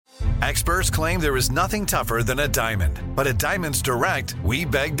Experts claim there is nothing tougher than a diamond. But at Diamonds Direct, we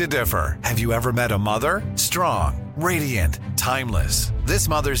beg to differ. Have you ever met a mother? Strong, radiant, timeless. This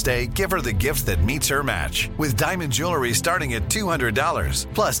Mother's Day, give her the gift that meets her match. With diamond jewelry starting at $200.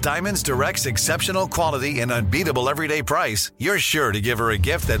 Plus Diamonds Direct's exceptional quality and unbeatable everyday price, you're sure to give her a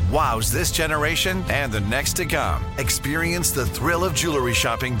gift that wows this generation and the next to come. Experience the thrill of jewelry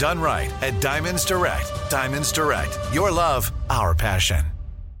shopping done right at Diamonds Direct. Diamonds Direct. Your love, our passion.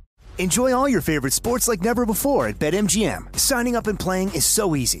 Enjoy all your favorite sports like never before at BetMGM. Signing up and playing is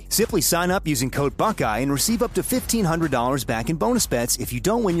so easy. Simply sign up using code Buckeye and receive up to $1,500 back in bonus bets if you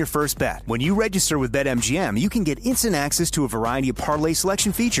don't win your first bet. When you register with BetMGM, you can get instant access to a variety of parlay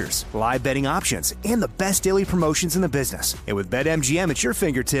selection features, live betting options, and the best daily promotions in the business. And with BetMGM at your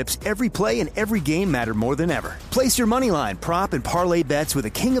fingertips, every play and every game matter more than ever. Place your moneyline, prop, and parlay bets with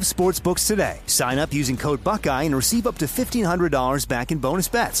the king of sportsbooks today. Sign up using code Buckeye and receive up to $1,500 back in bonus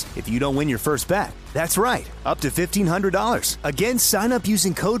bets if you don't win your first bet. That's right, up to $1,500. Again, sign up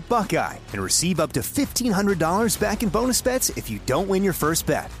using code Buckeye and receive up to $1,500 back in bonus bets if you don't win your first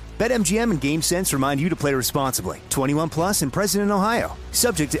bet. BetMGM and GameSense remind you to play responsibly. 21 plus and present in Ohio.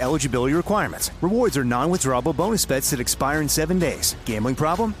 Subject to eligibility requirements. Rewards are non-withdrawable bonus bets that expire in 7 days. Gambling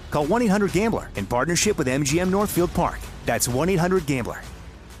problem? Call 1-800-GAMBLER in partnership with MGM Northfield Park. That's 1-800-GAMBLER.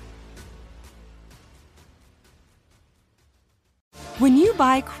 When you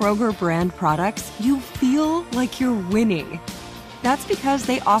buy Kroger brand products, you feel like you're winning. That's because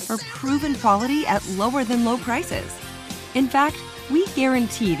they offer proven quality at lower than low prices. In fact, we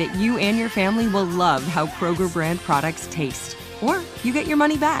guarantee that you and your family will love how Kroger brand products taste, or you get your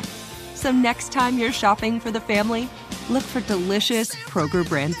money back. So next time you're shopping for the family, look for delicious Kroger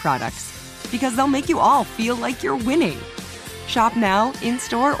brand products, because they'll make you all feel like you're winning. Shop now,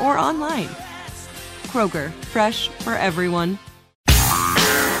 in-store, or online. Kroger, fresh for everyone.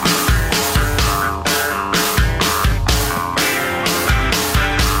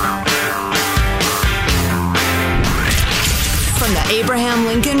 From the Abraham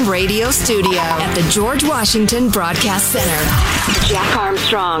Lincoln Radio Studio at the George Washington Broadcast Center, Jack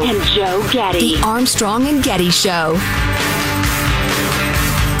Armstrong and Joe Getty. The Armstrong and Getty Show.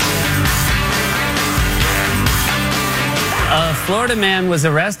 A Florida man was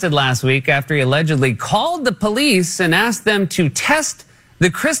arrested last week after he allegedly called the police and asked them to test the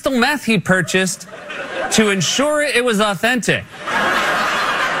crystal meth he purchased to ensure it was authentic.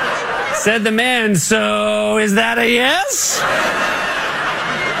 Said the man, "So is that a yes?"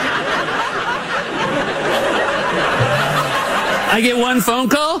 I get one phone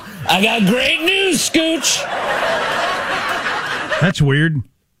call. I got great news, Scooch. That's weird.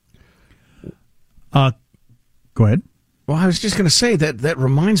 Go ahead. Well, I was just going to say that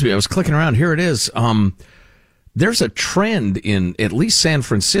reminds me. I was clicking around. Here it is. There's a trend in at least San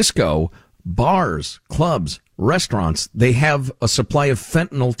Francisco, bars, clubs, restaurants. They have a supply of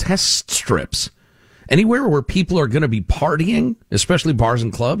fentanyl test strips. Anywhere where people are going to be partying, especially bars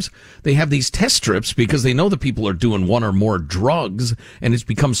and clubs, they have these test strips because they know that people are doing one or more drugs, and it's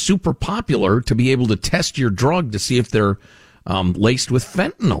become super popular to be able to test your drug to see if they're laced with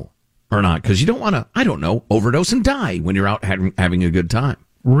fentanyl or not, because you don't want to, I don't know, overdose and die when you're out having a good time.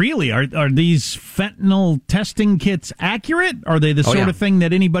 Really? Are these fentanyl testing kits accurate? Are they the sort of thing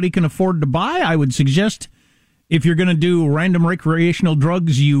that anybody can afford to buy? I would suggest if you're going to do random recreational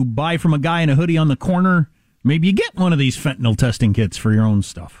drugs you buy from a guy in a hoodie on the corner, maybe you get one of these fentanyl testing kits for your own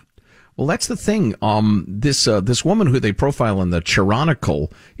stuff. Well, that's the thing. This woman who they profile in the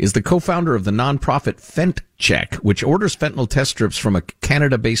Chronicle is the co-founder of the nonprofit FentCheck, which orders fentanyl test strips from a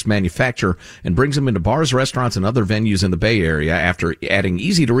Canada-based manufacturer and brings them into bars, restaurants, and other venues in the Bay Area after adding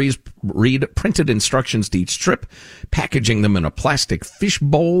easy-to-read printed instructions to each strip, packaging them in a plastic fish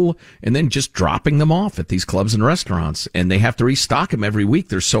bowl, and then just dropping them off at these clubs and restaurants. And they have to restock them every week.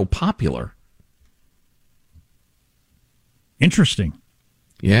 They're so popular. Interesting.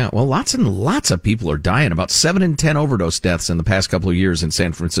 Yeah, well, lots and lots of people are dying. About 7 in 10 overdose deaths in the past couple of years in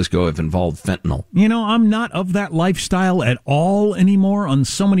San Francisco have involved fentanyl. You know, I'm not of that lifestyle at all anymore on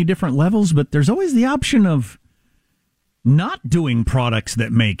so many different levels, but there's always the option of not doing products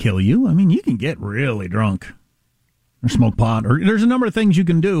that may kill you. I mean, you can get really drunk or smoke pot, or there's a number of things you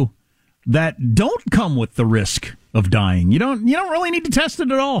can do that don't come with the risk of dying. You don't really need to test it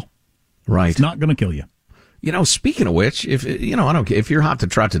at all. Right. It's not going to kill you. You know, speaking of which, if you're hot to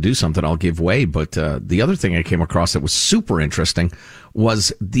trot to do something, I'll give way. But the other thing I came across that was super interesting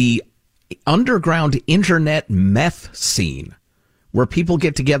was the underground internet meth scene, where people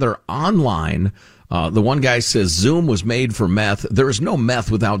get together online. The one guy says Zoom was made for meth. There is no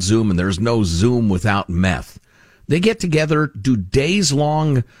meth without Zoom, and there is no Zoom without meth. They get together, do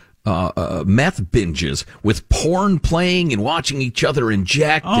days-long meth binges with porn playing and watching each other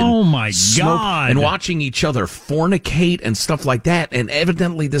inject. Oh, and my God. And watching each other fornicate and stuff like that. And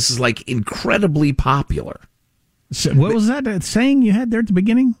evidently this is like incredibly popular. So what was that saying you had there at the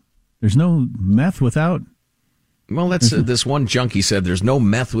beginning? There's no meth without... Well, that's this one junkie said there's no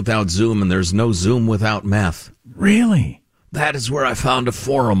meth without Zoom and there's no Zoom without meth. Really? That is where I found a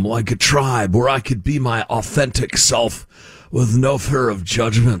forum like a tribe where I could be my authentic self with no fear of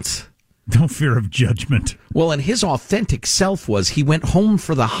judgment. No fear of judgment. Well, and his authentic self was he went home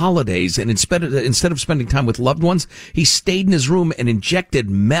for the holidays, and instead of spending time with loved ones, he stayed in his room and injected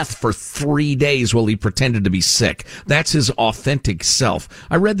meth for 3 days while he pretended to be sick. That's his authentic self.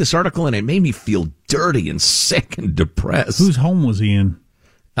 I read this article, and it made me feel dirty and sick and depressed. Whose home was he in?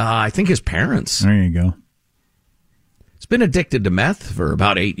 I think his parents. There you go. He's been addicted to meth for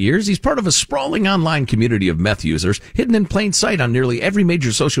about 8 years. He's part of a sprawling online community of meth users, hidden in plain sight on nearly every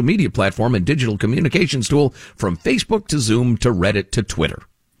major social media platform and digital communications tool, from Facebook to Zoom to Reddit to Twitter.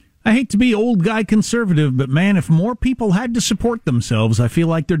 I hate to be old guy conservative, but man, if more people had to support themselves, I feel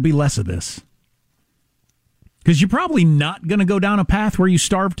like there'd be less of this. Because you're probably not going to go down a path where you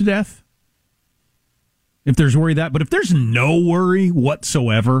starve to death. If there's worry that, but if there's no worry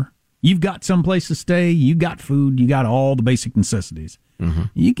whatsoever, you've got someplace to stay, you got food, you got all the basic necessities. Mm-hmm.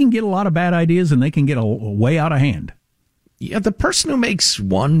 You can get a lot of bad ideas, and they can get a way out of hand. Yeah, the person who makes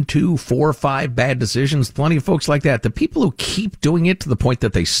 1, 2, 4, 5 bad decisions, plenty of folks like that. The people who keep doing it to the point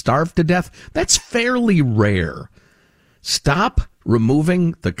that they starve to death, that's fairly rare. Stop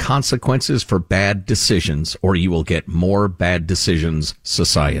removing the consequences for bad decisions, or you will get more bad decisions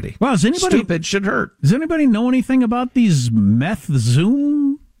society. Well, stupid should hurt. Does anybody know anything about these meth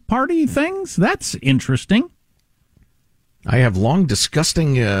Zoom party things? That's interesting. I have long,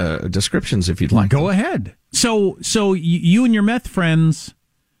 disgusting descriptions if you'd like. Go ahead. So you and your meth friends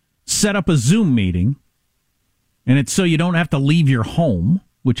set up a Zoom meeting, and it's so you don't have to leave your home,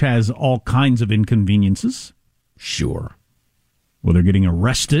 which has all kinds of inconveniences. Sure. Whether getting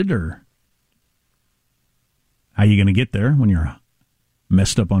arrested or how you going to get there when you're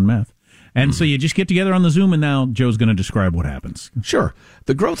messed up on meth. And so you just get together on the Zoom, and now Joe's going to describe what happens. Sure.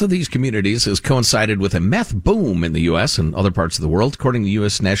 The growth of these communities has coincided with a meth boom in the U.S. and other parts of the world. According to the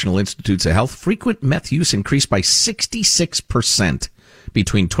U.S. National Institutes of Health, frequent meth use increased by 66%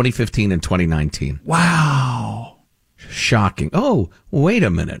 between 2015 and 2019. Wow. Shocking. Oh, wait a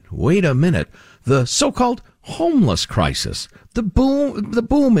minute. The so-called homeless crisis. The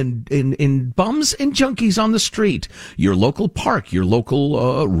boom in bums and junkies on the street. Your local park, your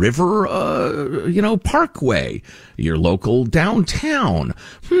local river, parkway, your local downtown.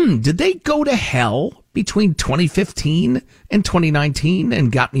 Did they go to hell between 2015 and 2019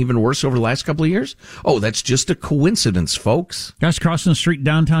 and gotten even worse over the last couple of years? Oh, that's just a coincidence, folks. I was crossing the street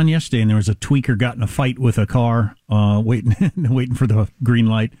downtown yesterday, and there was a tweaker got in a fight with a car, waiting for the green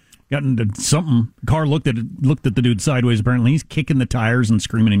light. Got into something. The car looked at the dude sideways, apparently. He's kicking the tires and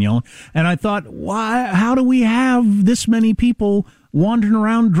screaming and yelling. And I thought, why? How do we have this many people wandering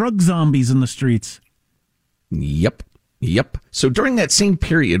around drug zombies in the streets? Yep. So during that same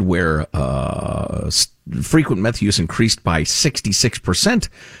period where frequent meth use increased by 66%,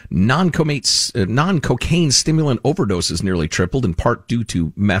 non-cocaine stimulant overdoses nearly tripled, in part due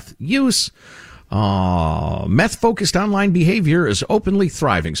to meth use. Meth-focused online behavior is openly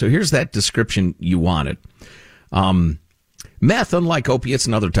thriving. So here's that description you wanted. Meth, unlike opiates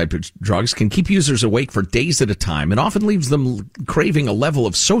and other types of drugs, can keep users awake for days at a time and often leaves them craving a level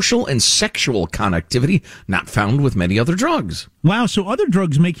of social and sexual connectivity not found with many other drugs. Wow, so other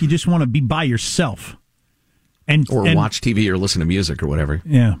drugs make you just want to be by yourself. Or watch TV or listen to music or whatever.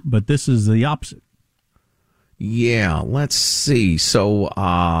 Yeah, but this is the opposite. Yeah, let's see. So,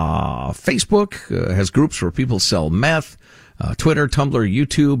 Facebook has groups where people sell meth. Twitter, Tumblr,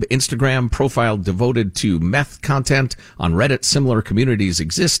 YouTube, Instagram, profile devoted to meth content. On Reddit, similar communities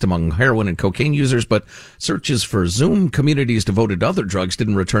exist among heroin and cocaine users, but searches for Zoom communities devoted to other drugs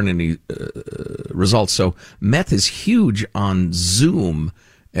didn't return any results. So, meth is huge on Zoom,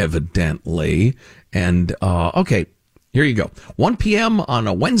 evidently. And, okay, here you go. 1 p.m. on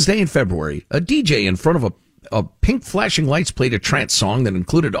a Wednesday in February, a DJ in front of a pink flashing lights played a trance song that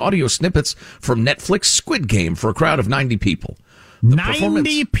included audio snippets from Netflix Squid Game for a crowd of 90 people.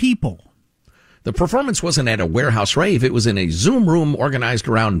 90 people? The performance wasn't at a warehouse rave. It was in a Zoom room organized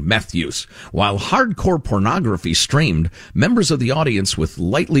around meth use. While hardcore pornography streamed, members of the audience with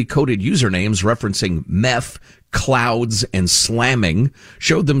lightly coded usernames referencing meth, clouds, and slamming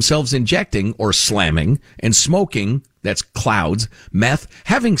showed themselves injecting or slamming and smoking that's clouds, meth,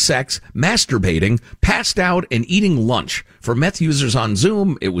 having sex, masturbating, passed out, and eating lunch. For meth users on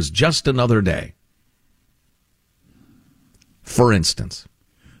Zoom, it was just another day. For instance.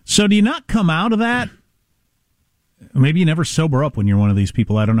 So do you not come out of that? Maybe you never sober up when you're one of these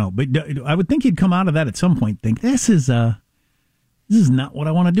people. I don't know. But I would think you'd come out of that at some point and think, this is not what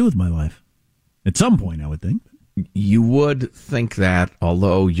I want to do with my life. At some point, I would think. You would think that,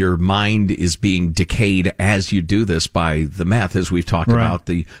 although your mind is being decayed as you do this by the meth, as we've talked about,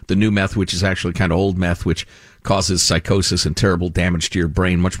 the new meth, which is actually kind of old meth, which causes psychosis and terrible damage to your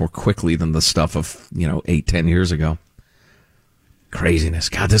brain much more quickly than the stuff of, 8-10 years ago. Craziness.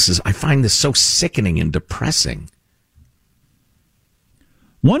 God, I find this so sickening and depressing.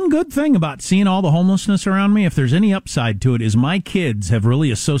 One good thing about seeing all the homelessness around me, if there's any upside to it, is my kids have really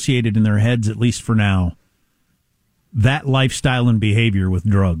associated in their heads, at least for now, that lifestyle and behavior with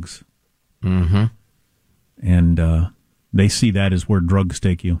drugs. Mm-hmm. And they see that as where drugs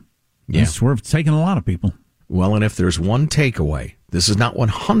take you. Yeah. That's where it's taken a lot of people. Well, and if there's one takeaway, this is not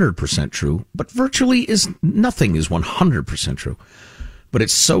 100% true, but virtually nothing is 100% true. But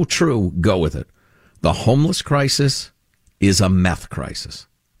it's so true, go with it. The homeless crisis is a meth crisis.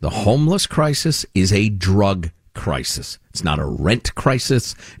 The homeless crisis is a drug crisis. It's not a rent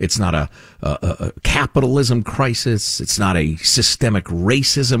crisis. It's not a capitalism crisis. It's not a systemic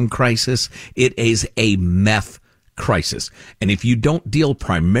racism crisis. It is a meth crisis. And if you don't deal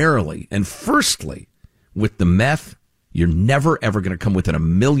primarily and firstly with the meth, you're never, ever going to come within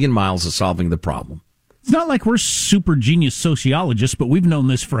 1,000,000 miles of solving the problem. It's not like we're super genius sociologists, but we've known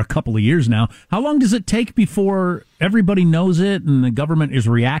this for a couple of years now. How long does it take before everybody knows it and the government is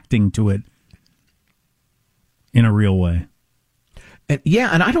reacting to it in a real way?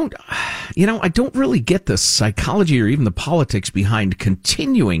 And I don't really get the psychology or even the politics behind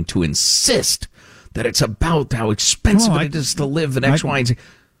continuing to insist that it's about how expensive it is to live in X, Y, and Z.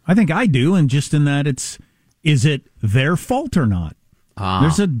 I think I do, and just in that is it their fault or not?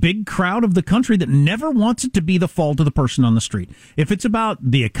 There's a big crowd of the country that never wants it to be the fault of the person on the street. If it's about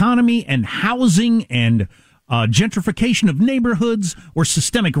the economy and housing and gentrification of neighborhoods or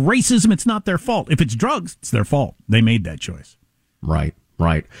systemic racism, it's not their fault. If it's drugs, it's their fault. They made that choice. Right.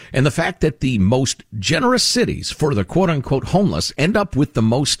 And the fact that the most generous cities for the quote-unquote homeless end up with the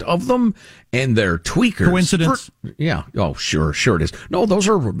most of them, and they're tweakers. Coincidence? Yeah. Oh, sure it is. No, those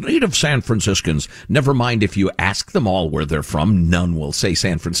are native San Franciscans. Never mind if you ask them all where they're from. None will say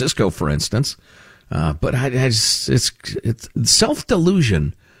San Francisco, for instance. But it's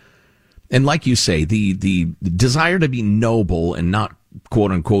self-delusion. And like you say, the desire to be noble and not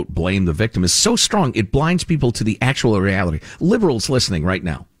quote-unquote blame the victim is so strong, it blinds people to the actual reality. Liberals listening right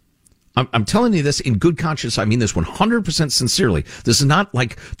now, I'm telling you this in good conscience. I mean this 100% sincerely. This is not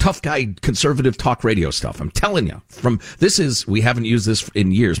like tough guy conservative talk radio stuff. I'm telling you. We haven't used this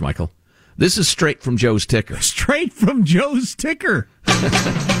in years, Michael. This is straight from Joe's ticker. Straight from Joe's ticker.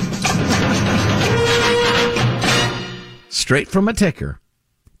 Straight from a ticker.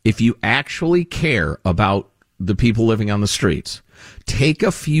 If you actually care about the people living on the streets, take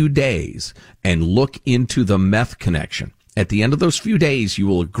a few days and look into the meth connection. At the end of those few days, you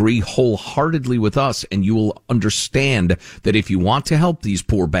will agree wholeheartedly with us, and you will understand that if you want to help these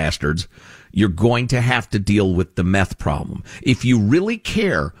poor bastards, you're going to have to deal with the meth problem. If you really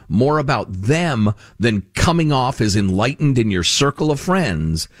care more about them than coming off as enlightened in your circle of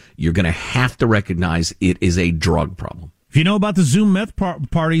friends, you're going to have to recognize it is a drug problem. If you know about the Zoom meth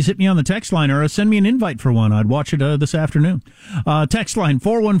parties, hit me on the text line or send me an invite for one. I'd watch it this afternoon. Text line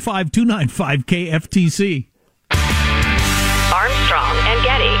 415-295-KFTC. Armstrong and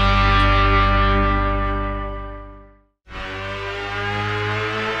Getty.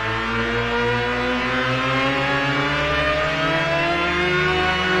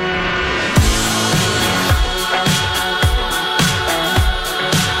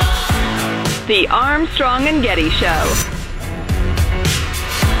 The Armstrong and Getty Show.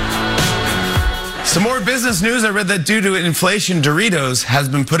 Some more business news. I read that due to inflation, Doritos has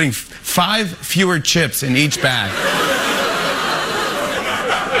been putting 5 fewer chips in each bag.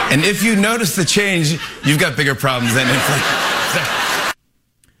 And if you notice the change, you've got bigger problems than inflation.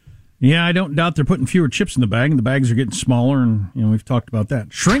 Yeah, I don't doubt they're putting fewer chips in the bag, and the bags are getting smaller, and we've talked about that.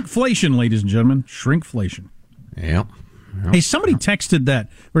 Shrinkflation, ladies and gentlemen. Shrinkflation. Yep. Hey, somebody texted that.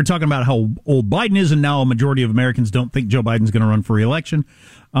 We're talking about how old Biden is, and now a majority of Americans don't think Joe Biden's going to run for re-election.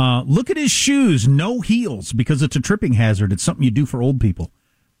 Look at his shoes, no heels, because it's a tripping hazard. It's something you do for old people.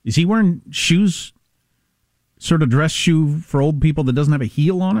 Is he wearing shoes, sort of dress shoe for old people that doesn't have a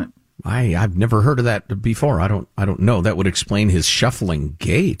heel on it? I've never heard of that before. I don't know. That would explain his shuffling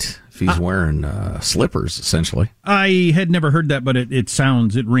gait. if he's wearing slippers, essentially. I had never heard that, but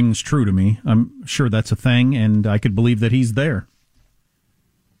it rings true to me. I'm sure that's a thing, and I could believe that he's there.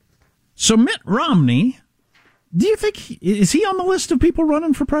 So Mitt Romney, do you think, is he on the list of people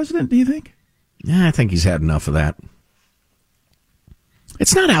running for president, do you think? Yeah, I think he's had enough of that.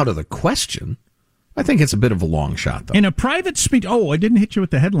 It's not out of the question. I think it's a bit of a long shot, though. In a private speech, I didn't hit you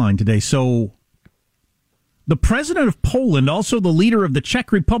with the headline today. So the president of Poland, also the leader of the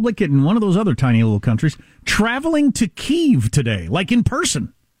Czech Republic and one of those other tiny little countries, traveling to Kyiv today, like in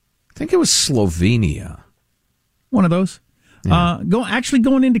person. I think it was Slovenia. One of those. Yeah.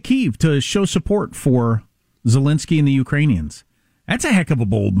 Going into Kyiv to show support for Zelensky and the Ukrainians. That's a heck of a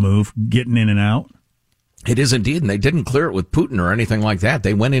bold move, getting in and out. It is indeed, and they didn't clear it with Putin or anything like that.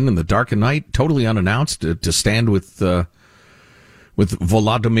 They went in the dark of night, totally unannounced, to stand with Volodymyr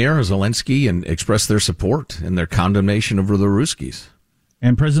Zelensky and express their support and their condemnation of the Ruskies.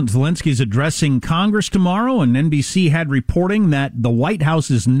 And President Zelensky is addressing Congress tomorrow, and NBC had reporting that the White House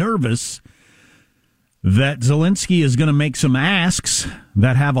is nervous that Zelensky is going to make some asks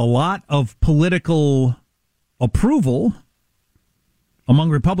that have a lot of political approval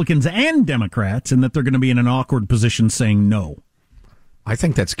among Republicans and Democrats, and that they're going to be in an awkward position saying no. I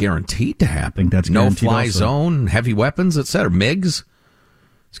think that's guaranteed to happen. I think that's guaranteed. No-fly also. zone, heavy weapons, etc. MiGs.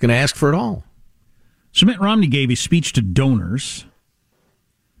 He's going to ask for it all. So Mitt Romney gave a speech to donors.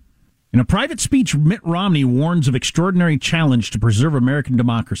 In a private speech, Mitt Romney warns of extraordinary challenge to preserve American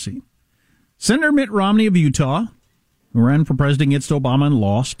democracy. Senator Mitt Romney of Utah, who ran for president against Obama and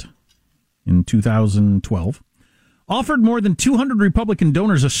lost in 2012, offered more than 200 Republican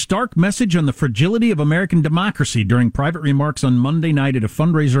donors a stark message on the fragility of American democracy during private remarks on Monday night at a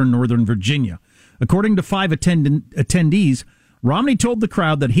fundraiser in Northern Virginia. According to 5 attendees, Romney told the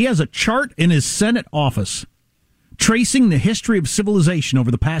crowd that he has a chart in his Senate office tracing the history of civilization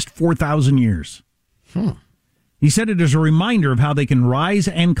over the past 4,000 years. He said it is a reminder of how they can rise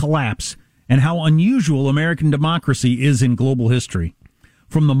and collapse and how unusual American democracy is in global history.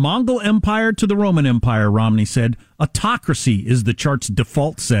 From the Mongol Empire to the Roman Empire, Romney said, autocracy is the chart's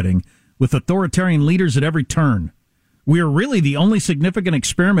default setting, with authoritarian leaders at every turn. We are really the only significant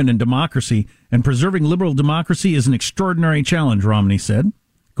experiment in democracy, and preserving liberal democracy is an extraordinary challenge, Romney said,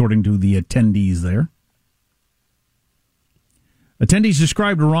 according to the attendees there. Attendees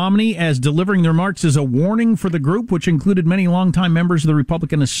described Romney as delivering their remarks as a warning for the group, which included many longtime members of the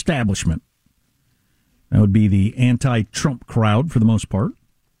Republican establishment. That would be the anti-Trump crowd for the most part,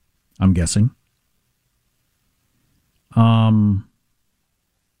 I'm guessing. Well,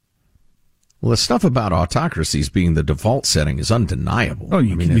 the stuff about autocracies being the default setting is undeniable. Oh,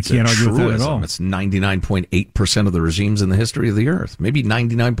 you can't argue with that at all. It's 99.8% of the regimes in the history of the earth, maybe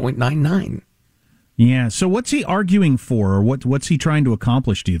 99.99. Yeah, so what's he arguing for, or what's he trying to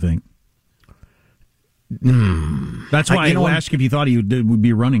accomplish, do you think? That's why I asked if you thought he would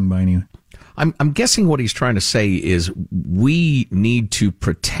be running by any. I'm guessing what he's trying to say is we need to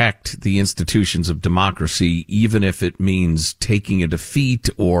protect the institutions of democracy, even if it means taking a defeat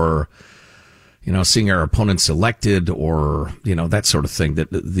or, seeing our opponents elected or, that sort of thing. That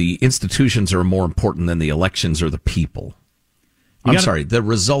the institutions are more important than the elections or the people. The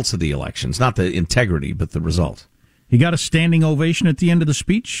results of the elections, not the integrity, but the result. He got a standing ovation at the end of the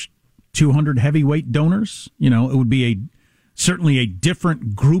speech. 200 heavyweight donors. It would be certainly a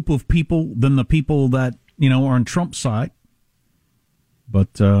different group of people than the people that, are on Trump's side. But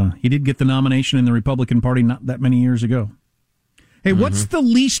he did get the nomination in the Republican Party not that many years ago. Hey, what's the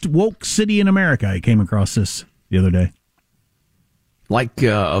least woke city in America? I came across this the other day. Like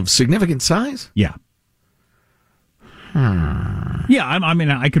of significant size? Yeah. Yeah, I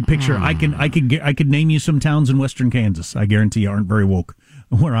mean, I could picture. I could name you some towns in western Kansas. I guarantee you aren't very woke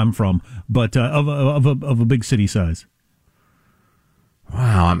where I'm from, but of a big city size.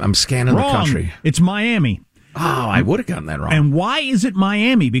 Wow, I'm scanning Wrong. The country. It's Miami. Oh, I would have gotten that wrong. And why is it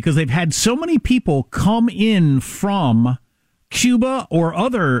Miami? Because they've had so many people come in from Cuba or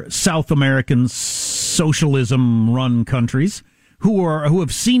other South American socialism-run countries who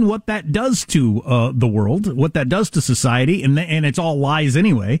have seen what that does to the world, what that does to society, and it's all lies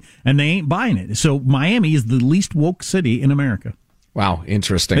anyway, and they ain't buying it. So Miami is the least woke city in America. Wow,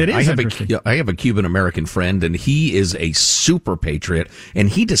 interesting. It is interesting. I have a Cuban-American friend, and he is a super patriot, and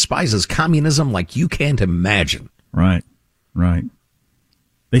he despises communism like you can't imagine. Right.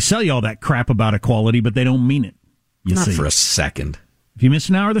 They sell you all that crap about equality, but they don't mean it. Not for a second. If you miss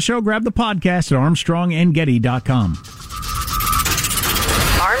an hour of the show, grab the podcast at ArmstrongandGetty.com.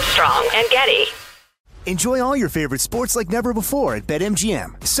 Armstrong and Getty. Enjoy all your favorite sports like never before at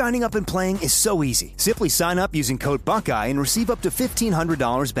BetMGM. Signing up and playing is so easy. Simply sign up using code Buckeye and receive up to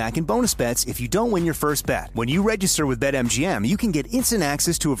 $1,500 back in bonus bets if you don't win your first bet. When you register with BetMGM, you can get instant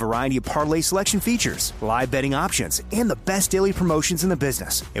access to a variety of parlay selection features, live betting options, and the best daily promotions in the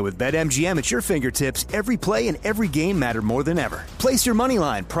business. And with BetMGM at your fingertips, every play and every game matter more than ever. Place your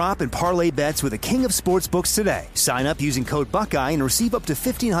moneyline, prop, and parlay bets with the king of sportsbooks today. Sign up using code Buckeye and receive up to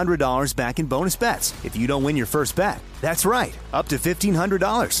 $1,500 back in bonus bets if you don't win your first bet. That's right, up to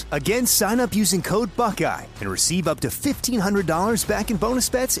 $1,500. Again, sign up using code Buckeye and receive up to $1,500 back in bonus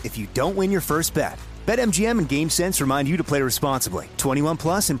bets if you don't win your first bet. BetMGM and GameSense remind you to play responsibly. 21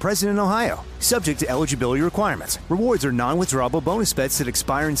 plus and present in Ohio. Subject to eligibility requirements. Rewards are non-withdrawable bonus bets that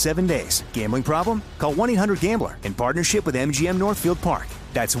expire in 7 days. Gambling problem? Call 1-800-GAMBLER in partnership with MGM Northfield Park.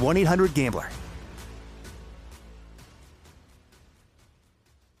 That's 1-800-GAMBLER.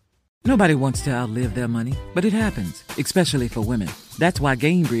 Nobody wants to outlive their money, but it happens, especially for women. That's why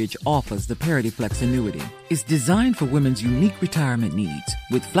Gainbridge offers the Parity Flex annuity. It's designed for women's unique retirement needs,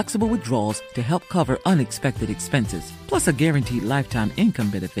 with flexible withdrawals to help cover unexpected expenses, plus a guaranteed lifetime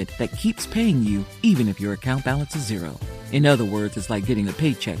income benefit that keeps paying you even if your account balance is zero. In other words, it's like getting a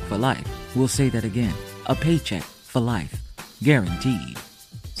paycheck for life. We'll say that again. A paycheck for life. Guaranteed.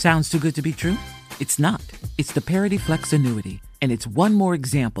 Sounds too good to be true? It's not. It's the Parity Flex annuity. And it's one more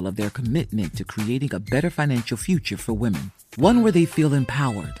example of their commitment to creating a better financial future for women. One where they feel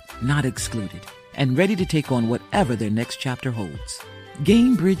empowered, not excluded, and ready to take on whatever their next chapter holds.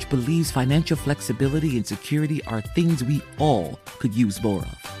 Gainbridge believes financial flexibility and security are things we all could use more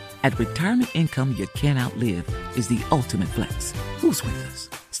of. At retirement income you can't outlive is the ultimate flex. Who's with us?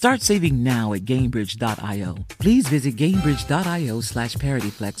 Start saving now at Gainbridge.io. Please visit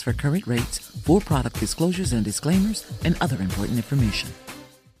Gainbridge.io/ParityFlex for current rates, for product disclosures and disclaimers, and other important information.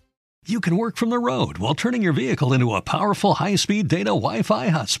 You can work from the road while turning your vehicle into a powerful high-speed data Wi-Fi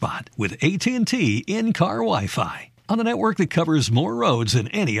hotspot with AT&T in-car Wi-Fi. On a network that covers more roads than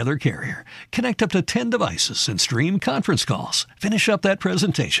any other carrier. Connect up to 10 devices and stream conference calls. Finish up that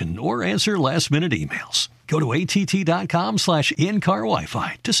presentation or answer last-minute emails. Go to att.com/in-car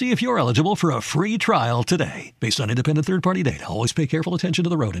Wi-Fi to see if you're eligible for a free trial today. Based on independent third-party data, always pay careful attention to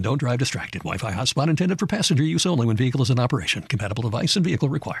the road and don't drive distracted. Wi-Fi hotspot intended for passenger use only when vehicle is in operation. Compatible device and vehicle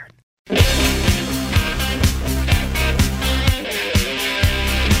required.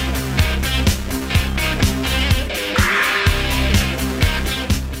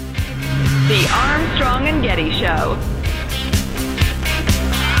 The Armstrong and Getty Show.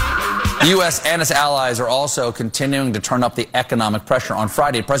 The U.S. and its allies are also continuing to turn up the economic pressure. On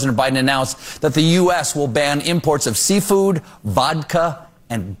Friday, President Biden announced that the U.S. will ban imports of seafood, vodka,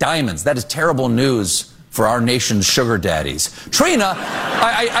 and diamonds. That is terrible news for our nation's sugar daddies. Trina,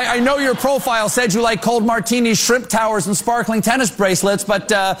 I know your profile said you like cold martinis, shrimp towers, and sparkling tennis bracelets, but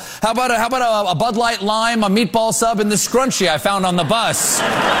how about a Bud Light Lime, a meatball sub, and the scrunchie I found on the bus?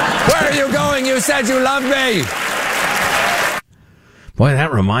 Where are you going? You said you loved me. Boy,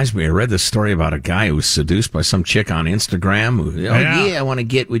 that reminds me. I read this story about a guy who was seduced by some chick on Instagram. Who, I want to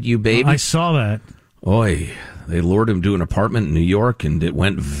get with you, baby. I saw that. Oy, they lured him to an apartment in New York, and it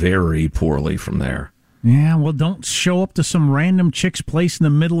went very poorly from there. Yeah, well, don't show up to some random chick's place in the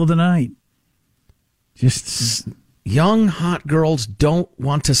middle of the night. Just young, hot girls don't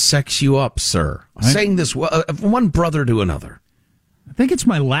want to sex you up, sir. I'm saying this one brother to another. I think it's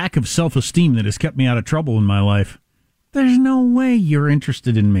my lack of self-esteem that has kept me out of trouble in my life. There's no way you're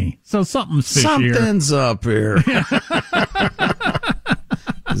interested in me. So something's fishy. Something's up here.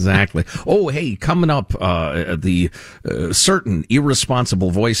 Exactly. Oh, hey, coming up, the certain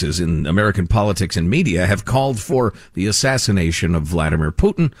irresponsible voices in American politics and media have called for the assassination of Vladimir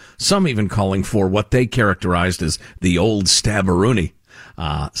Putin, some even calling for what they characterized as the old stabberoonie.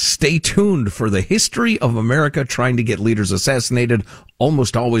 Stay tuned for the history of America trying to get leaders assassinated.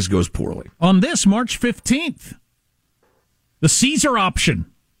 Almost always goes poorly. On this March 15th, the Caesar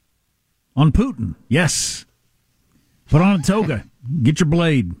option on Putin. Yes. Put on a toga. Get your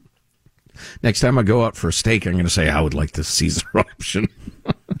blade. Next time I go out for a steak, I'm going to say I would like the Caesar option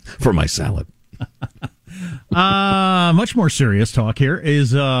for my salad. Much more serious talk here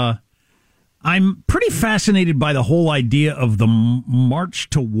is I'm pretty fascinated by the whole idea of the march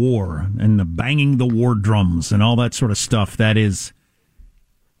to war and the banging the war drums and all that sort of stuff that is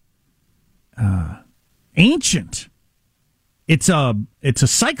ancient. It's a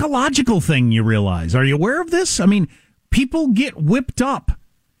psychological thing, you realize. Are you aware of this? I mean, people get whipped up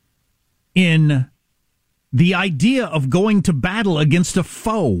in the idea of going to battle against a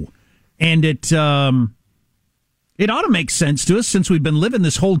foe, and it's It ought to make sense to us since we've been living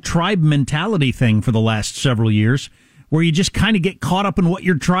this whole tribe mentality thing for the last several years, where you just kind of get caught up in what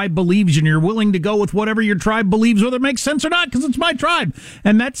your tribe believes and you're willing to go with whatever your tribe believes, whether it makes sense or not, because it's my tribe.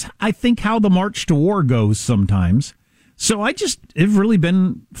 And that's, I think, how the march to war goes sometimes. So I just have really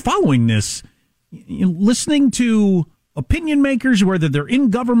been following this, listening to opinion makers, whether they're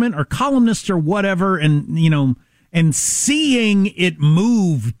in government or columnists or whatever, and seeing it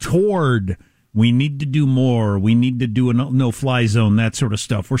move toward, we need to do more, we need to do a no-fly zone, that sort of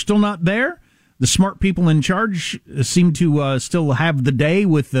stuff. We're still not there. The smart people in charge seem to still have the day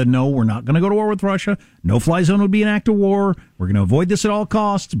with the no, we're not going to go to war with Russia. No-fly zone would be an act of war. We're going to avoid this at all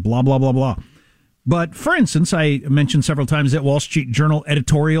costs, blah, blah, blah, blah. But, for instance, I mentioned several times that Wall Street Journal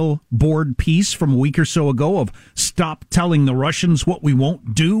editorial board piece from a week or so ago of stop telling the Russians what we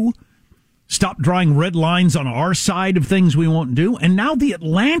won't do. Stop drawing red lines on our side of things we won't do. And now The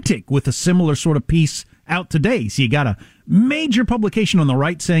Atlantic with a similar sort of piece out today. So you got a major publication on the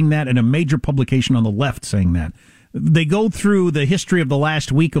right saying that and a major publication on the left saying that. They go through the history of the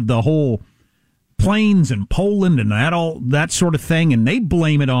last week of the whole planes and Poland and that sort of thing, and they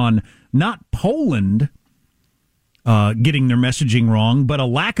blame it on not Poland getting their messaging wrong, but a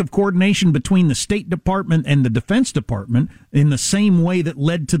lack of coordination between the State Department and the Defense Department in the same way that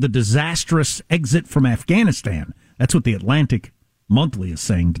led to the disastrous exit from Afghanistan. That's what the Atlantic Monthly is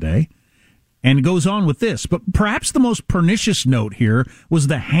saying today. And it goes on with this. But perhaps the most pernicious note here was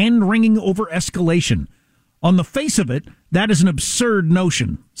the hand-wringing over escalation. On the face of it, that is an absurd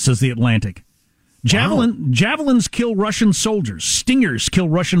notion, says the Atlantic. Javelins kill Russian soldiers. Stingers kill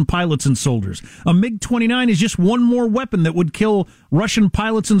Russian pilots and soldiers. A MiG-29 is just one more weapon that would kill Russian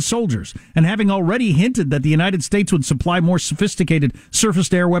pilots and soldiers. And having already hinted that the United States would supply more sophisticated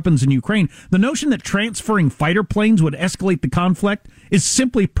surface-to-air weapons in Ukraine, the notion that transferring fighter planes would escalate the conflict is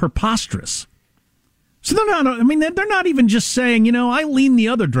simply preposterous. So they're not even just saying, I lean the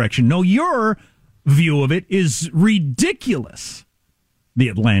other direction. No, your view of it is ridiculous, the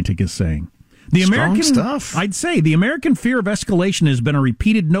Atlantic is saying. The American stuff. I'd say the American fear of escalation has been a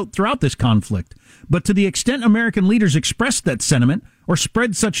repeated note throughout this conflict. But to the extent American leaders express that sentiment or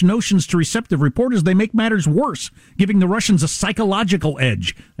spread such notions to receptive reporters, they make matters worse, giving the Russians a psychological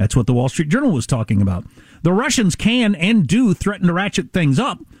edge. That's what the Wall Street Journal was talking about. The Russians can and do threaten to ratchet things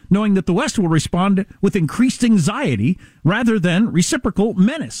up, knowing that the West will respond with increased anxiety rather than reciprocal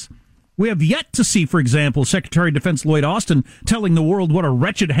menace. We have yet to see, for example, Secretary of Defense Lloyd Austin telling the world what a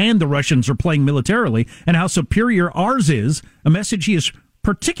wretched hand the Russians are playing militarily and how superior ours is, a message he is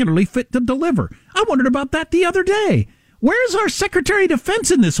particularly fit to deliver. I wondered about that the other day. Where's our Secretary of Defense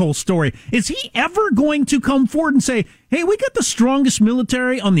in this whole story? Is he ever going to come forward and say, hey, we got the strongest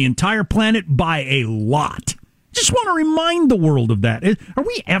military on the entire planet by a lot? Just want to remind the world of that. Are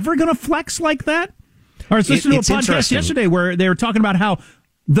we ever going to flex like that? I was listening to a podcast yesterday where they were talking about how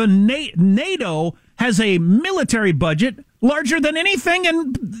the NATO has a military budget larger than anything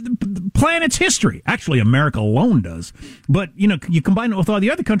in the planet's history. Actually, America alone does. But, you combine it with all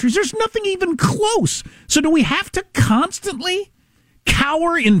the other countries, there's nothing even close. So do we have to constantly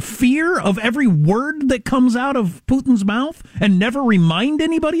cower in fear of every word that comes out of Putin's mouth and never remind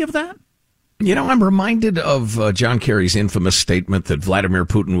anybody of that? I'm reminded of John Kerry's infamous statement that Vladimir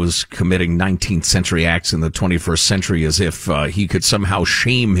Putin was committing 19th century acts in the 21st century as if he could somehow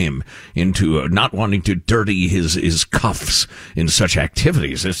shame him into not wanting to dirty his cuffs in such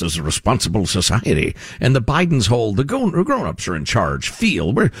activities. This is a responsible society. And the Bidens hold, the grown-ups are in charge,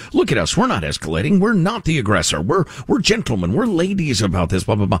 look at us, we're not escalating, we're not the aggressor, we're gentlemen, we're ladies about this,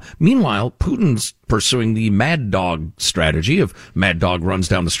 blah, blah, blah. Meanwhile, Putin's pursuing the mad dog strategy of mad dog runs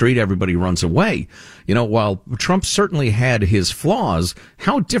down the street, everybody runs away. While Trump certainly had his flaws,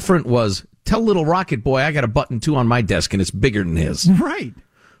 how different was, tell little rocket boy I got a button 2 on my desk and it's bigger than his. Right.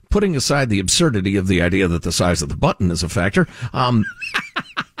 Putting aside the absurdity of the idea that the size of the button is a factor,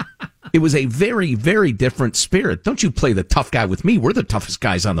 it was a very, very different spirit. Don't you play the tough guy with me. We're the toughest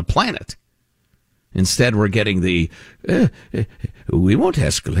guys on the planet. Instead, we're getting the, we won't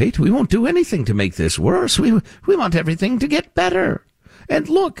escalate. We won't do anything to make this worse. We want everything to get better. And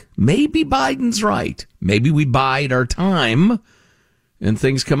look, maybe Biden's right. Maybe we bide our time and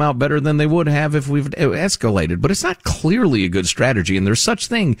things come out better than they would have if we've escalated. But it's not clearly a good strategy, and there's such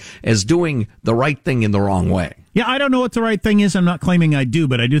thing as doing the right thing in the wrong way. Yeah, I don't know what the right thing is. I'm not claiming I do,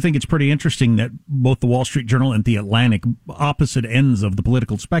 but I do think it's pretty interesting that both the Wall Street Journal and the Atlantic, opposite ends of the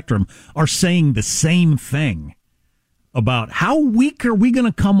political spectrum, are saying the same thing about how weak are we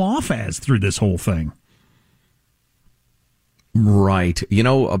going to come off as through this whole thing. Right.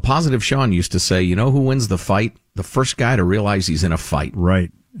 A Positive Sean used to say, who wins the fight? The first guy to realize he's in a fight.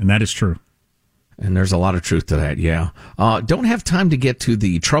 Right. And that is true. And there's a lot of truth to that, yeah. Don't have time to get to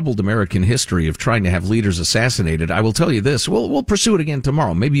the troubled American history of trying to have leaders assassinated. I will tell you this. We'll pursue it again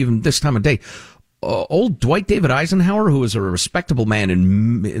tomorrow, maybe even this time of day. Old Dwight David Eisenhower, who was a respectable man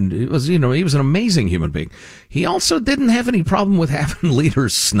and he was an amazing human being. He also didn't have any problem with having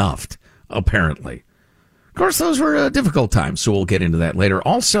leaders snuffed, apparently. Of course, those were difficult times, so we'll get into that later.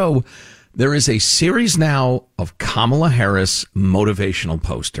 Also, there is a series now of Kamala Harris motivational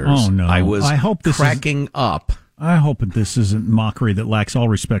posters. Oh, no. I hope this cracking up. I hope that this isn't mockery that lacks all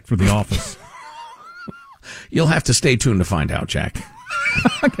respect for the office. You'll have to stay tuned to find out, Jack.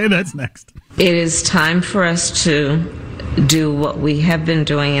 Okay, that's next. It is time for us to do what we have been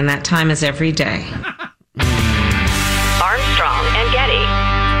doing, and that time is every day. Armstrong and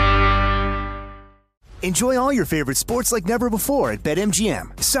Getty. Enjoy all your favorite sports like never before at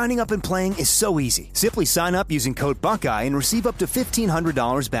BetMGM. Signing up and playing is so easy. Simply sign up using code Buckeye and receive up to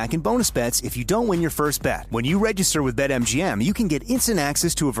 $1,500 back in bonus bets if you don't win your first bet. When you register with BetMGM, you can get instant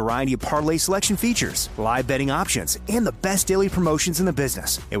access to a variety of parlay selection features, live betting options, and the best daily promotions in the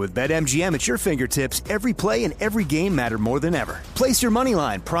business. And with BetMGM at your fingertips, every play and every game matter more than ever. Place your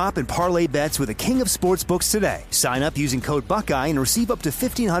moneyline, prop, and parlay bets with the king of sportsbooks today. Sign up using code Buckeye and receive up to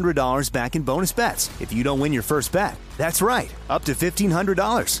 $1,500 back in bonus bets if you don't win your first bet. That's right, up to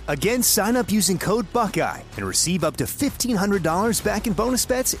 $1,500. Again, sign up using code Buckeye and receive up to $1,500 back in bonus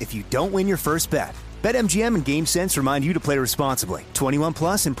bets if you don't win your first bet. BetMGM and GameSense remind you to play responsibly. 21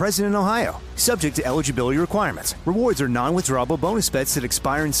 plus and present in Ohio. Subject to eligibility requirements. Rewards are non-withdrawable bonus bets that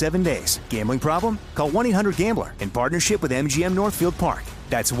expire in 7 days. Gambling problem? Call 1-800-GAMBLER in partnership with MGM Northfield Park.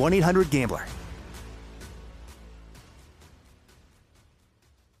 That's 1-800-GAMBLER.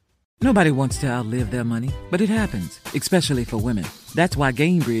 Nobody wants to outlive their money, but it happens, especially for women. That's why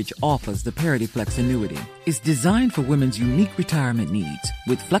Gainbridge offers the Parity Flex annuity. It's designed for women's unique retirement needs,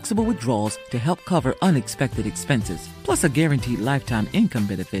 with flexible withdrawals to help cover unexpected expenses, plus a guaranteed lifetime income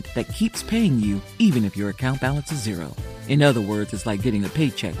benefit that keeps paying you even if your account balance is zero. In other words, it's like getting a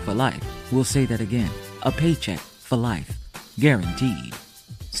paycheck for life. We'll say that again. A paycheck for life. Guaranteed.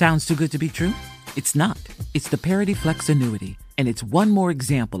 Sounds too good to be true? It's not. It's the Parity Flex annuity. And it's one more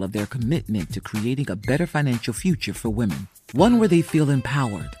example of their commitment to creating a better financial future for women. One where they feel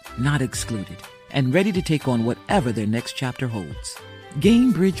empowered, not excluded, and ready to take on whatever their next chapter holds.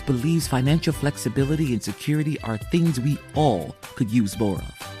 Gainbridge believes financial flexibility and security are things we all could use more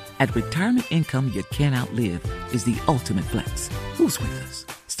of. At retirement income you can't outlive is the ultimate flex. Who's with us?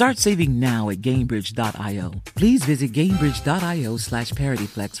 Start saving now at Gainbridge.io. Please visit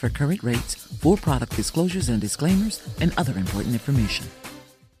Gainbridge.io/ParityFlex for current rates, for product disclosures and disclaimers, and other important information.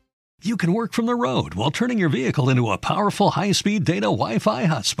 You can work from the road while turning your vehicle into a powerful high-speed data Wi-Fi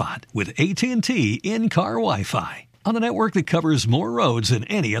hotspot with AT&T in-car Wi-Fi. On a network that covers more roads than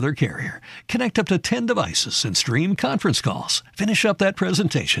any other carrier. Connect up to 10 devices and stream conference calls. Finish up that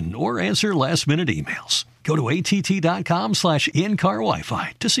presentation or answer last-minute emails. Go to att.com/in-car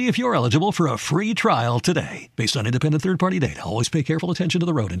Wi-Fi to see if you're eligible for a free trial today. Based on independent third-party data, always pay careful attention to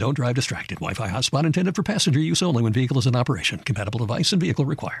the road and don't drive distracted. Wi-Fi hotspot intended for passenger use only when vehicle is in operation. Compatible device and vehicle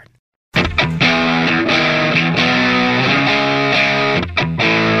required.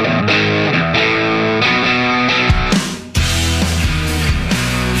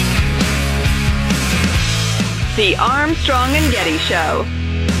 The Armstrong and Getty Show.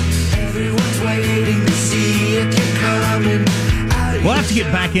 Everyone's waiting to see it coming. We'll have to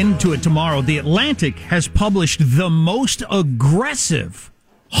get back into it tomorrow. The Atlantic has published the most aggressive,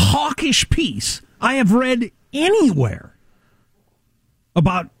 hawkish piece I have read anywhere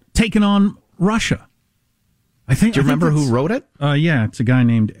about taking on Russia. Do you remember who wrote it? Yeah, it's a guy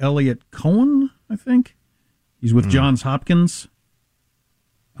named Elliot Cohen, I think. He's with Johns Hopkins.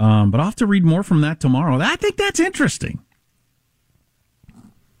 But I'll have to read more from that tomorrow. I think that's interesting.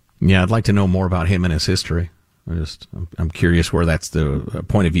 Yeah, I'd like to know more about him and his history. I'm curious where that's the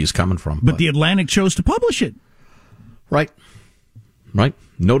point of view is coming from. But the Atlantic chose to publish it. Right.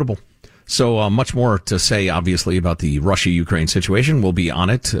 Notable. So much more to say, obviously, about the Russia-Ukraine situation. We'll be on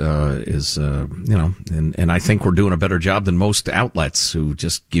it, and I think we're doing a better job than most outlets who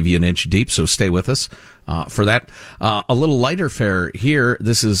just give you an inch deep. So stay with us for that. A little lighter fare here.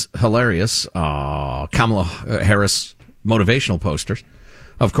 This is hilarious. Kamala Harris motivational posters.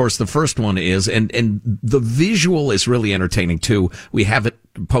 Of course, the first one is, and the visual is really entertaining too. We have it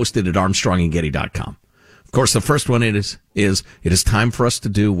posted at ArmstrongandGetty.com. Of course, the first one is it is time for us to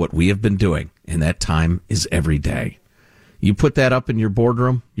do what we have been doing, and that time is every day. You put that up in your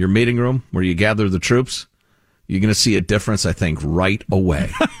boardroom, your meeting room, where you gather the troops, you're going to see a difference, I think, right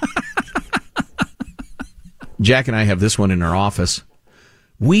away. Jack and I have this one in our office.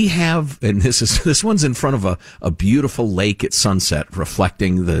 We have, and this one's in front of a beautiful lake at sunset,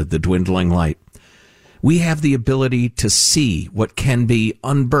 reflecting the dwindling light. We have the ability to see what can be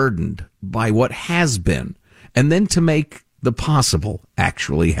unburdened by what has been, and then to make the possible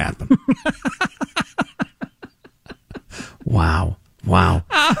actually happen. Wow.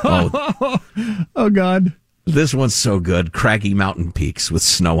 Oh, God. This one's so good. Craggy mountain peaks with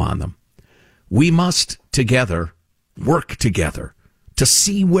snow on them. We must together work together to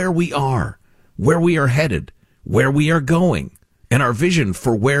see where we are headed, where we are going, and our vision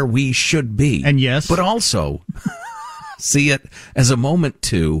for where we should be. And yes. But also see it as a moment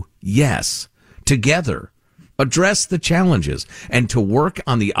to, yes, together, address the challenges and to work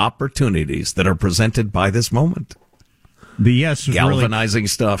on the opportunities that are presented by this moment. The yes was galvanizing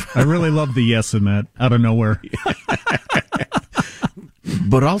stuff. I really love the yes in that, out of nowhere.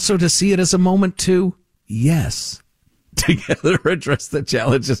 But also to see it as a moment to, yes, together address the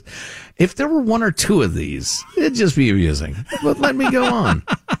challenges. If there were one or two of these, it'd just be amusing. But let me go on.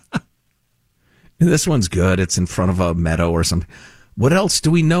 This one's good. It's in front of a meadow or something. What else do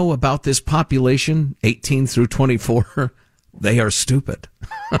we know about this population, 18 through 24? They are stupid.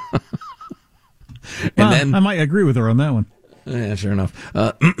 And then I might agree with her on that one. Yeah, sure enough.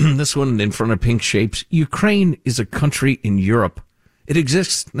 This one in front of pink shapes. Ukraine is a country in Europe. It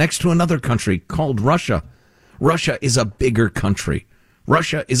exists next to another country called Russia. Russia is a bigger country.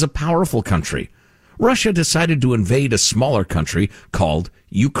 Russia is a powerful country. Russia decided to invade a smaller country called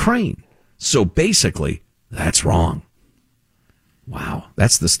Ukraine. So basically, that's wrong. Wow.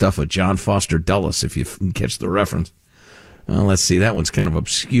 That's the stuff of John Foster Dulles, if you catch the reference. Well, let's see. That one's kind of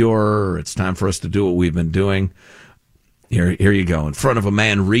obscure. It's time for us to do what we've been doing. Here you go. In front of a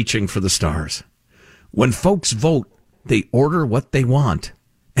man reaching for the stars. When folks vote, they order what they want.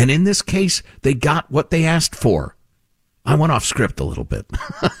 And in this case, they got what they asked for. I went off script a little bit.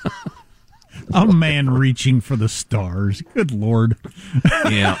 A man reaching for the stars. Good Lord.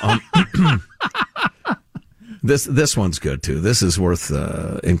 Yeah. This one's good, too. This is worth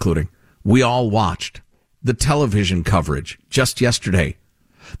including. We all watched the television coverage just yesterday.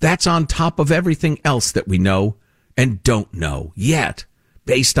 That's on top of everything else that we know and don't know yet,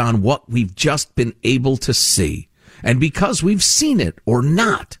 based on what we've just been able to see. And because we've seen it or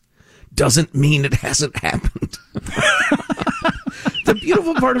not, doesn't mean it hasn't happened. The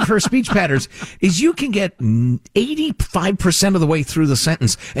beautiful part of her speech patterns is you can get 85% of the way through the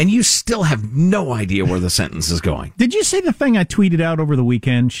sentence and you still have no idea where the sentence is going. Did you see the thing I tweeted out over the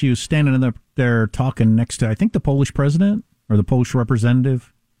weekend? She was standing there talking next to, I think, the Polish president or the Polish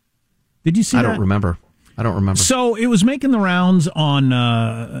representative. Did you see that? I don't remember. So it was making the rounds on,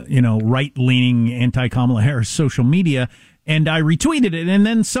 right-leaning anti-Kamala Harris social media, and I retweeted it, and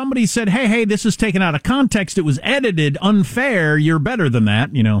then somebody said, hey, this is taken out of context. It was edited, unfair. You're better than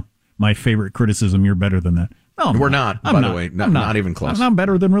that. You know, my favorite criticism, you're better than that. No, we're not, by the way. Not even close. I'm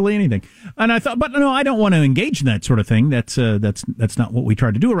better than really anything. And I thought, but no, I don't want to engage in that sort of thing. That's not what we try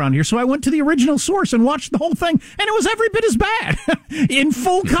to do around here. So I went to the original source and watched the whole thing, and it was every bit as bad. In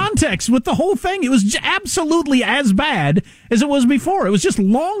full context with the whole thing, it was absolutely as bad as it was before. It was just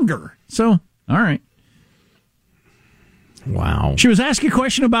longer. So, all right. Wow. She was asked a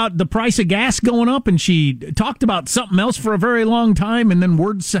question about the price of gas going up, and she talked about something else for a very long time, and then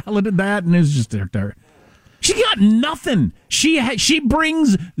word saladed that, and it was just there. She got nothing. She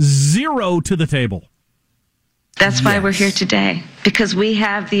brings zero to the table. That's why we're here today, because we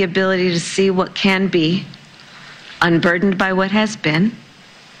have the ability to see what can be, unburdened by what has been,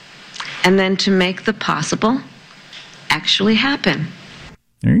 and then to make the possible actually happen.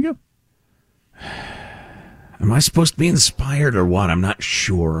 There you go. Am I supposed to be inspired or what? I'm not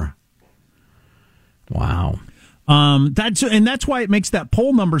sure. Wow. That's why it makes that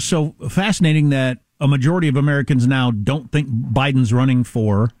poll number so fascinating, that a majority of Americans now don't think Biden's running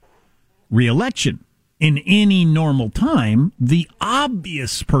for re-election. In any normal time, the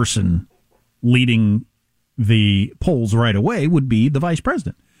obvious person leading the polls right away would be the vice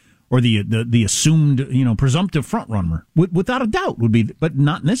president, or the assumed, presumptive front runner, without a doubt would be, but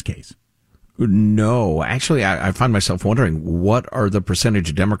not in this case. No, actually, I find myself wondering, what are the percentage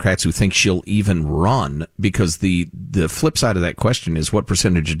of Democrats who think she'll even run? Because the flip side of that question is, what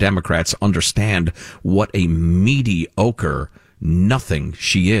percentage of Democrats understand what a mediocre nothing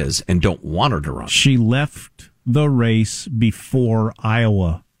she is and don't want her to run? She left the race before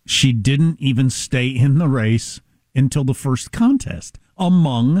Iowa. She didn't even stay in the race until the first contest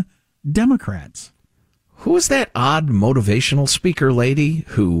among Democrats. Who is that odd motivational speaker lady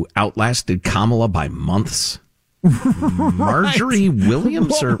who outlasted Kamala by months? Marjorie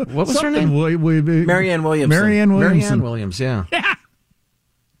Williams, or what was her name? Marianne Williamson. Marianne Williams, yeah.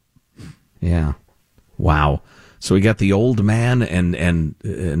 Yeah. Wow. So we got the old man and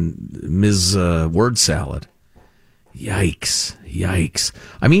Ms. Word Salad. Yikes.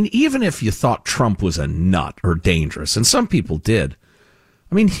 I mean, even if you thought Trump was a nut or dangerous, and some people did,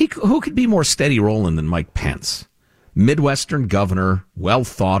 I mean, who could be more steady rolling than Mike Pence? Midwestern governor, well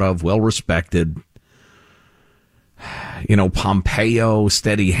thought of, well respected. Pompeo,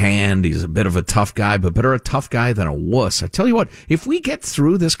 steady hand. He's a bit of a tough guy, but better a tough guy than a wuss. I tell you what, if we get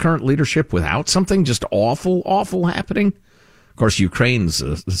through this current leadership without something just awful happening, of course, Ukraine's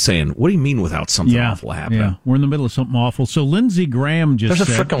saying, what do you mean without something awful happening? Yeah, we're in the middle of something awful. So Lindsey Graham just said...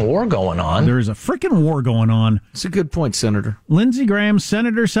 There's a frickin' war going on. There's a frickin' war going on. It's a good point, Senator. Lindsey Graham,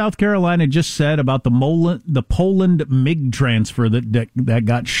 Senator, South Carolina, just said about the Poland MiG transfer that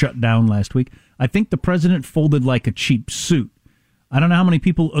got shut down last week. I think the president folded like a cheap suit. I don't know how many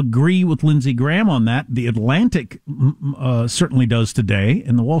people agree with Lindsey Graham on that. The Atlantic certainly does today,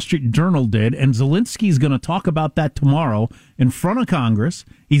 and the Wall Street Journal did, and Zelensky's going to talk about that tomorrow in front of Congress.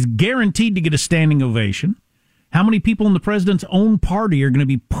 He's guaranteed to get a standing ovation. How many people in the president's own party are going to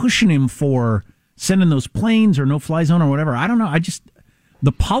be pushing him for sending those planes or no-fly zone or whatever? I don't know.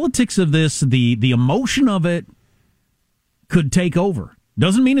 The politics of this, the emotion of it could take over.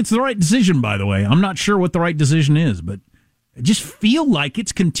 Doesn't mean it's the right decision, by the way. I'm not sure what the right decision is, but I just feel like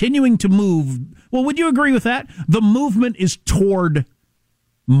it's continuing to move. Well, would you agree with that? The movement is toward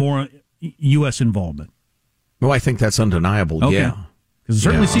more U.S. involvement. Well, I think that's undeniable, okay. Yeah. Because it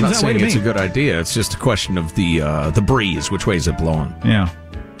certainly seems that way to me. It's a good idea. It's just a question of the breeze, which way is it blowing? Yeah.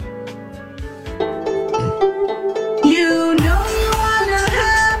 You know you want a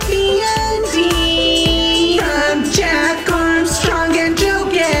happy ending from Jack Armstrong and Joe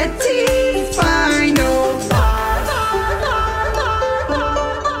Getty. Final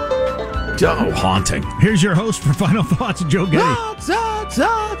Oh, haunting. Here's your host for Final Thoughts, Joe Getty.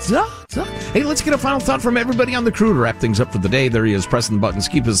 Hey, let's get a final thought from everybody on the crew to wrap things up for the day. There he is, pressing the buttons,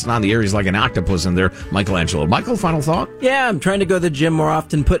 keep us on the air. He's like an octopus in there. Michelangelo. Michael, final thought? Yeah, I'm trying to go to the gym more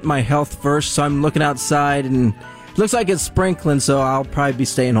often, put my health first, so I'm looking outside, and it looks like it's sprinkling, so I'll probably be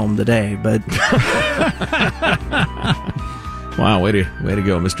staying home today, but... Wow, way to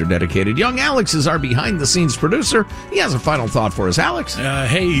go, Mr. Dedicated. Young Alex is our behind-the-scenes producer. He has a final thought for us. Alex?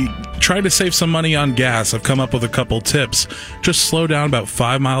 Hey, try to save some money on gas. I've come up with a couple tips. Just slow down about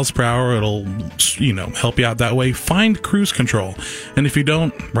 5 miles per hour. It'll, help you out that way. Find cruise control. And if you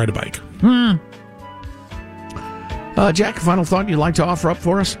don't, ride a bike. Jack, final thought you'd like to offer up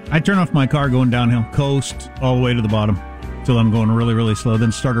for us? I turn off my car going downhill, coast all the way to the bottom till I'm going really, really slow,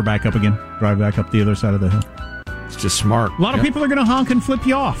 then start her back up again, drive back up the other side of the hill. It's just smart. A lot of people are going to honk and flip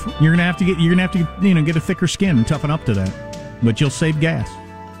you off. You're going to have to get a thicker skin and toughen up to that. But you'll save gas.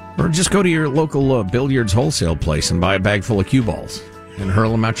 Or just go to your local billiards wholesale place and buy a bag full of cue balls and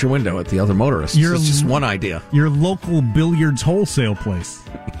hurl them out your window at the other motorists. It's just one idea. Your local billiards wholesale place.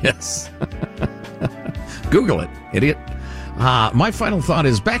 Yes. Google it, idiot. My final thought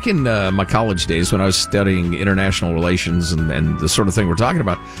is back in my college days when I was studying international relations and the sort of thing we're talking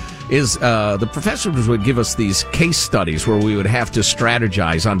about, is the professors would give us these case studies where we would have to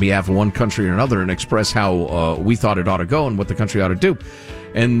strategize on behalf of one country or another and express how we thought it ought to go and what the country ought to do.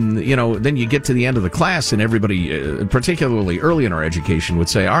 And, then you get to the end of the class and everybody, particularly early in our education, would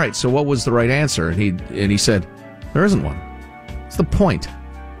say, all right, so what was the right answer? And he said, there isn't one. It's the point.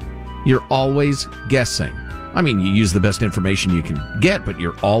 You're always guessing. I mean, you use the best information you can get, but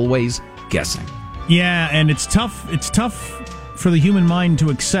you're always guessing. Yeah, and it's tough. It's tough for the human mind to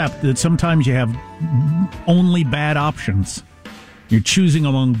accept that sometimes you have only bad options. You're choosing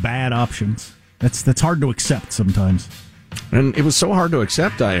among bad options. That's hard to accept sometimes. And it was so hard to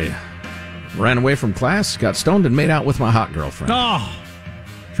accept, I ran away from class, got stoned, and made out with my hot girlfriend. Oh,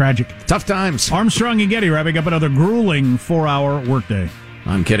 tragic. Tough times. Armstrong and Getty wrapping up another grueling 4-hour workday.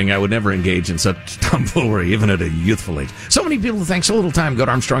 I'm kidding. I would never engage in such tomfoolery, even at a youthful age. So many people, thanks so little time. Go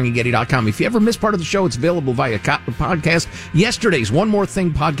to ArmstrongandGetty.com. If you ever miss part of the show, it's available via podcast. Yesterday's One More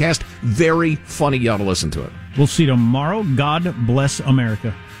Thing podcast, very funny. You ought to listen to it. We'll see you tomorrow. God bless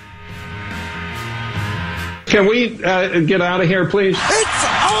America. Can we get out of here, please? It's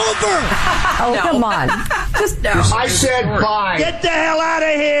over! Oh, no. Come on. Just no. I said bye. Get the hell out of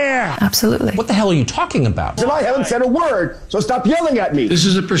here! Absolutely. What the hell are you talking about? I haven't said a word, so stop yelling at me. This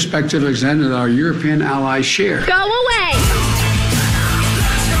is a perspective extended that our European allies share. Go away!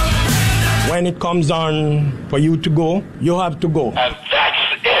 When it comes on for you to go, you have to go. And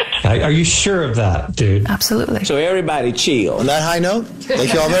that's it. Are you sure of that, dude? Absolutely. So everybody chill. On that high note,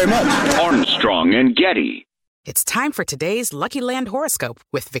 thank you all very much. Armstrong and Getty. It's time for today's Lucky Land horoscope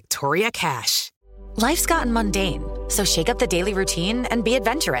with Victoria Cash. Life's gotten mundane, so shake up the daily routine and be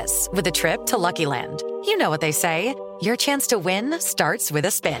adventurous with a trip to Lucky Land. You know what they say, your chance to win starts with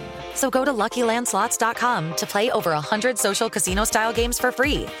a spin. So go to LuckyLandSlots.com to play over 100 social casino-style games for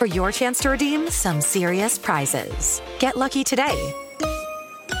free for your chance to redeem some serious prizes. Get lucky today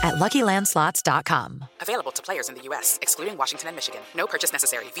at LuckyLandSlots.com. Available to players in the U.S., excluding Washington and Michigan. No purchase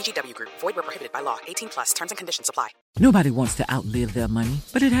necessary. VGW Group. Void where prohibited by law. 18+. Terms and conditions apply. Nobody wants to outlive their money,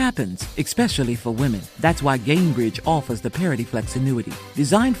 but it happens, especially for women. That's why Gainbridge offers the Parity Flex annuity,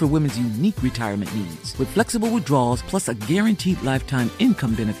 designed for women's unique retirement needs, with flexible withdrawals plus a guaranteed lifetime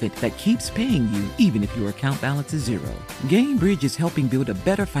income benefit that keeps paying you even if your account balance is zero. Gainbridge is helping build a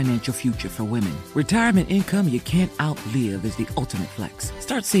better financial future for women. Retirement income you can't outlive is the ultimate flex.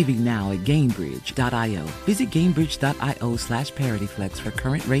 Start saving now at Gainbridge.io. Visit Gainbridge.io/ParityFlex for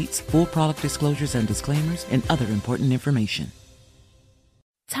current rates, full product disclosures and disclaimers, and other important information.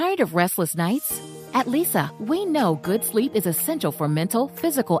 Tired of restless nights? At Leesa, we know good sleep is essential for mental,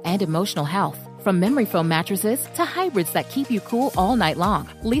 physical, and emotional health. From memory foam mattresses to hybrids that keep you cool all night long,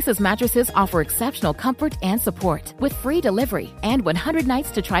 Leesa's mattresses offer exceptional comfort and support with free delivery and 100 nights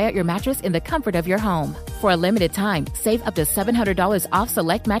to try out your mattress in the comfort of your home. For a limited time, save up to $700 off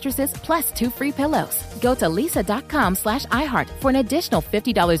select mattresses plus 2 free pillows. Go to Leesa.com/iHeart for an additional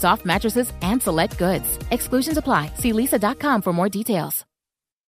 $50 off mattresses and select goods. Exclusions apply. See Leesa.com for more details.